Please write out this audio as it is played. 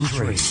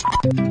free.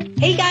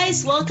 Hey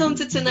guys, welcome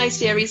to tonight's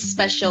series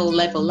special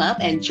Level Up,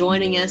 and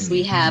joining us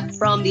we have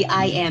from the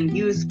I Am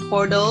Youth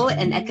portal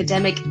an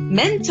academic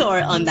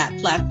mentor on that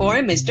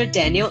platform, Mr.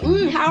 Daniel.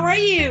 How are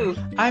you?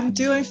 I'm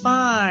doing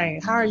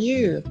fine. How are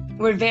you?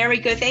 We're very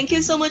good. Thank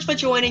you so much for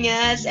joining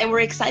us, and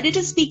we're excited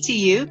to speak to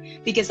you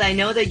because I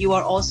know that you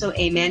are also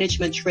a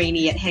management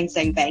trainee at Hang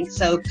Seng Bank.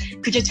 So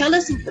could you tell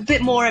us a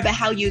bit more about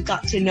how you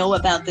got to know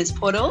about this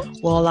portal?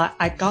 Well,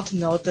 I got to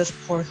know this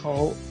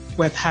portal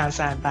with Hang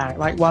Seng Bank.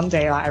 Like one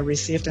day, I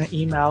received an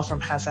email from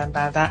Hang Seng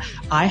Bank that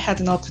I had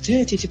an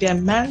opportunity to be a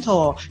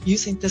mentor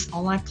using this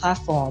online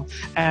platform,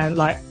 and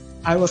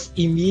I was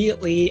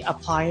immediately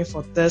applying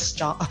for this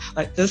job,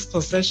 this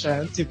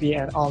position to be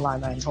an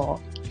online mentor.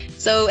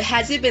 So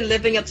has it been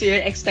living up to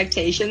your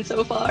expectations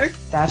so far?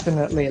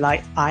 Definitely.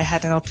 I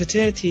had an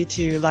opportunity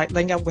to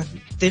link up with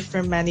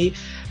many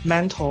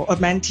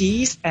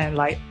mentees, and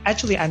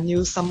actually I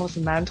knew some of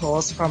the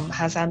mentors from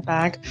Hang Seng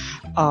Bank.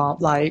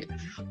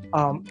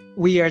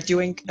 We are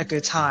doing a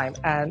good time,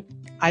 and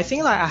I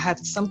think I had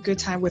some good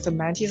time with the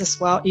mentees as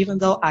well, even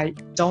though I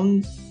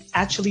don't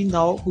actually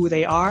know who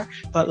they are,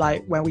 but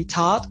when we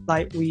talk,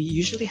 we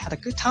usually had a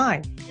good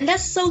time. And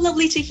that's so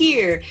lovely to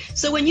hear.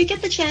 So when you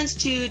get the chance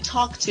to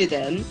talk to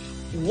them,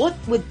 what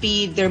would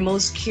be their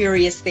most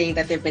curious thing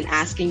that they've been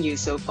asking you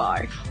so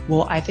far?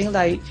 Well, I think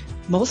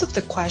most of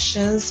the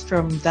questions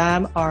from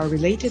them are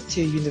related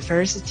to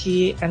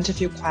university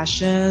interview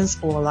questions,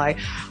 or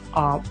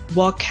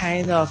what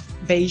kind of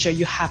major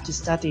you have to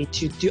study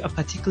to do a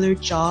particular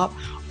job,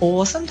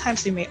 or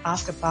sometimes they may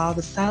ask about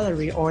the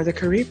salary or the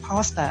career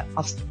prospect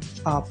of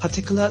a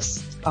particular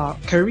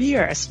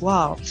career as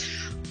well.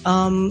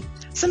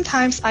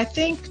 Sometimes I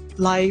think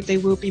they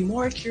will be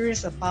more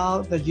curious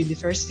about the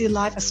university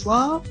life as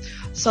well.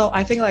 So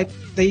I think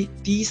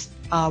these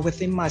are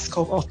within my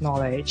scope of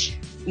knowledge.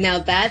 Now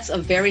that's a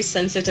very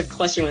sensitive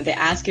question when they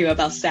ask you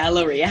about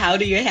salary. How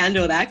do you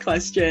handle that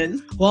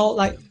question?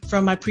 Well,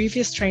 from my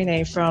previous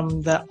training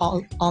from the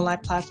online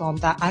platform,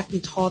 that I've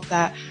been taught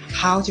that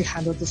how to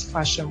handle this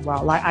question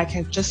well. I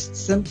can just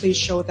simply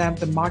show them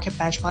the market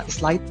benchmark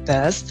is like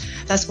this.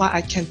 That's why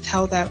I can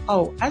tell them,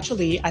 oh,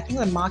 actually, I think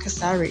the market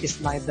salary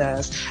is like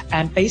this.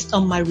 And based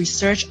on my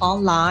research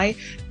online,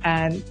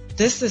 and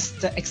this is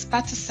the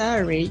expected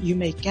salary you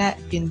may get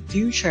in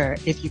future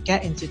if you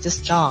get into this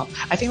job.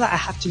 I think I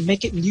have to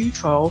make it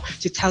neutral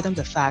to tell them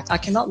the fact. I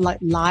cannot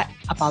lie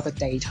about the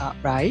data,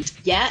 right?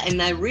 Yeah,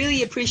 and I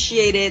really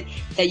appreciated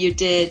that you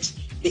did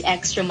the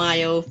extra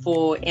mile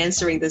for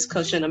answering this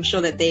question. I'm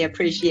sure that they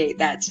appreciate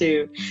that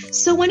too.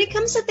 So when it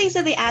comes to things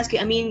that they ask you,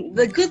 I mean,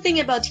 the good thing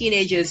about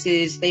teenagers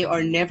is they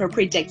are never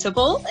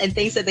predictable, and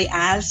things that they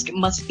ask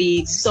must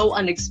be so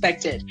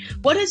unexpected.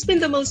 What has been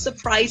the most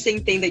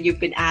surprising thing that you've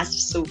been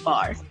asked so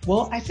far?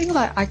 Well, I think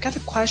I got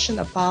a question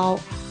about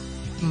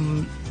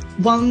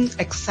one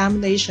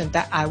examination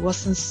that I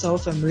wasn't so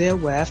familiar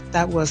with.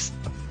 That was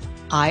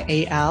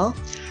IAL,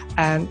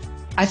 and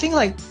I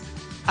think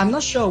I'm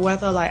not sure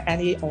whether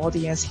any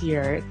audience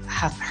here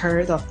have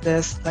heard of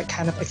this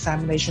kind of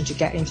examination to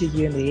get into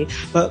uni,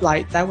 but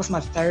that was my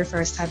very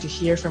first time to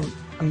hear from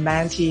a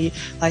mentee.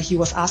 He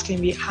was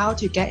asking me how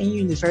to get in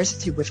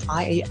university with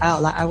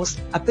IAL. I was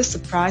a bit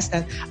surprised,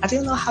 and I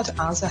didn't know how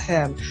to answer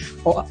him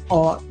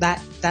or that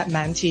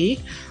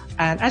mentee.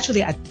 And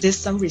actually, I did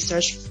some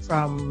research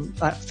from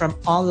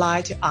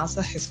online to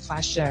answer his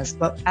questions.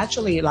 But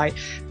actually,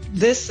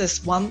 this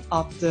is one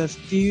of the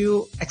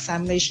few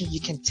examinations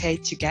you can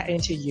take to get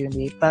into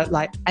uni. But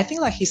I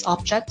think his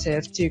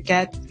objective to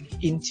get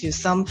into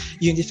some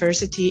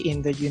university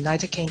in the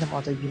United Kingdom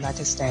or the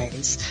United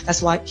States.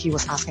 That's why he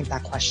was asking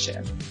that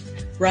question.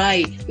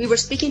 Right. We were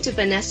speaking to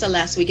Vanessa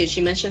last week, and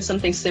she mentioned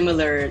something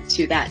similar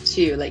to that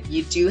too.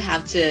 You do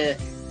have to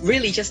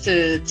really just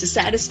to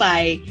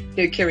satisfy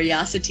their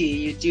curiosity,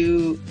 you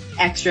do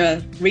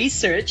extra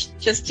research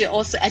just to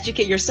also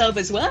educate yourself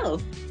as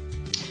well.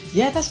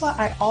 Yeah, that's why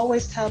I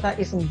always tell that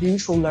it's a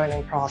mutual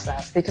learning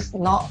process, because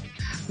not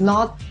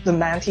the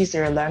mentees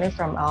they're learning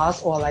from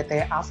us, or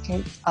they're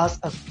asking us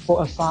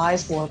for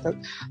advice or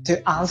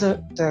to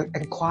answer the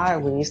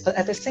inquiries, but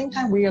at the same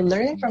time we are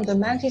learning from the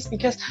mentees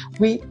because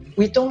we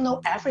don't know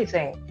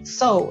everything.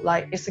 So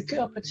it's a good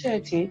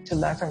opportunity to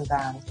learn from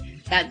them.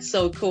 That's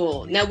so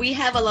cool. Now, we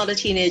have a lot of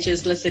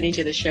teenagers listening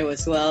to the show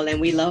as well,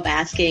 and we love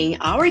asking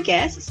our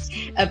guests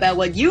about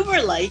what you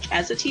were like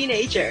as a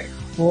teenager.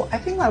 Well, I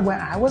think when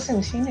I was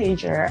a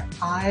teenager,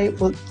 I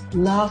would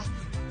love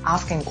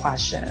asking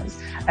questions.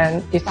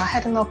 And if I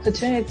had an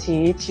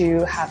opportunity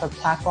to have a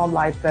platform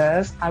like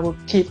this, I would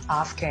keep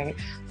asking,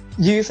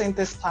 using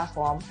this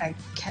platform, and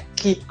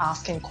keep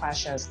asking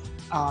questions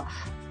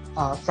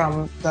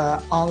from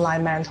the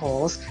online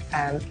mentors,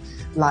 and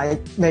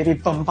maybe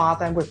bombard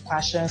them with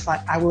questions.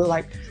 I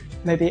would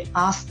maybe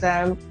ask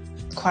them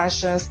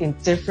questions in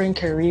different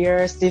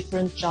careers,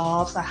 different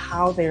jobs,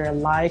 how they're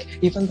like,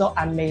 even though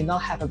I may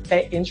not have a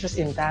big interest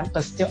in them,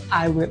 but still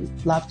I would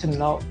love to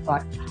know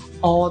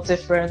all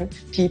different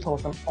people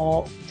from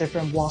all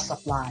different walks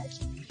of life.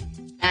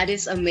 That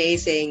is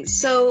amazing.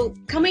 So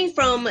coming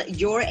from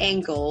your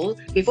angle,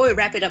 before we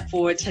wrap it up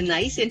for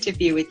tonight's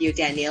interview with you,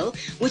 Daniel,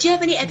 would you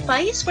have any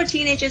advice for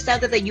teenagers out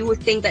there that you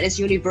would think that is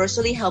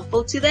universally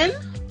helpful to them?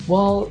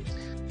 Well,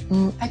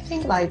 I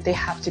think like they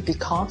have to be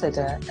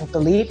confident and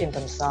believe in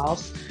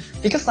themselves,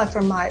 because like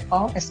from my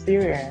own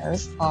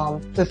experience,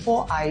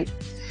 before I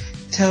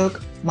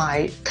took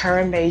my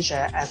current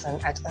major as an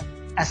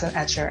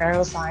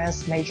actuarial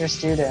science major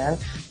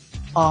student,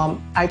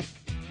 I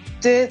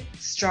did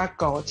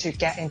struggle to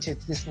get into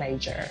this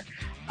major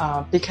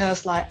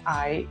because like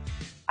I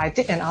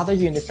did another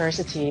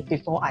university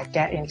before I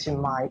get into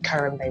my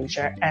current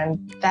major,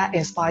 and that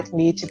inspired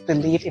me to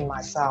believe in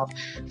myself,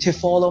 to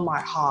follow my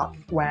heart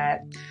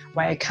when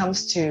it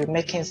comes to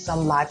making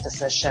some life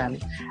decision.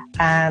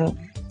 And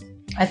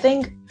I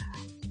think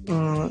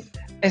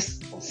it's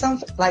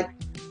something like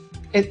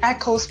it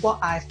echoes what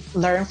I've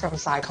learned from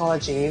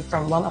psychology,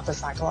 from one of the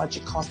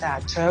psychology course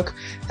that I took,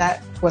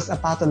 that was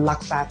about the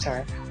luck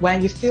factor.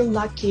 When you feel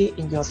lucky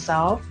in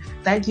yourself,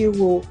 then you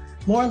will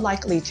more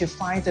likely to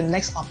find the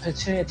next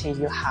opportunity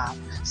you have.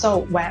 So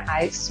when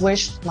I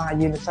switched my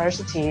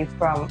university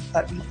from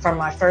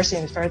my first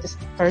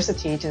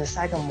university to the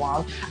second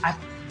one,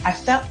 I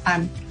felt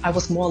I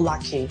was more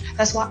lucky.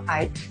 That's why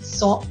I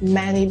saw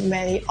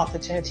many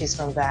opportunities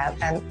from that.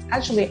 And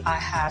actually I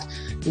had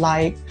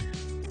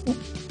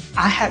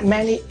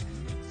many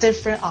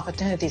different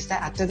opportunities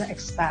that I didn't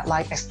expect,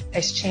 like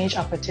exchange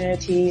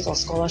opportunities or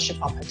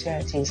scholarship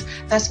opportunities.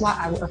 That's why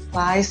I would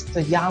advise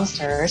the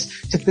youngsters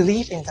to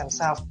believe in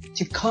themselves,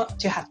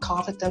 to have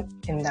confidence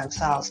in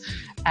themselves,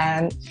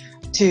 and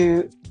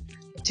to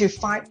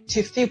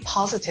feel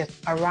positive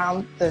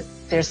around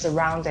their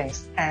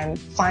surroundings and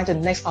find the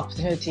next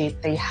opportunity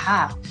they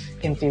have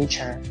in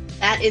future.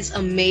 That is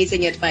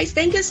amazing advice.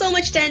 Thank you so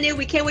much, Daniel.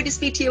 We can't wait to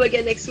speak to you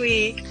again next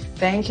week.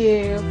 Thank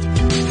you.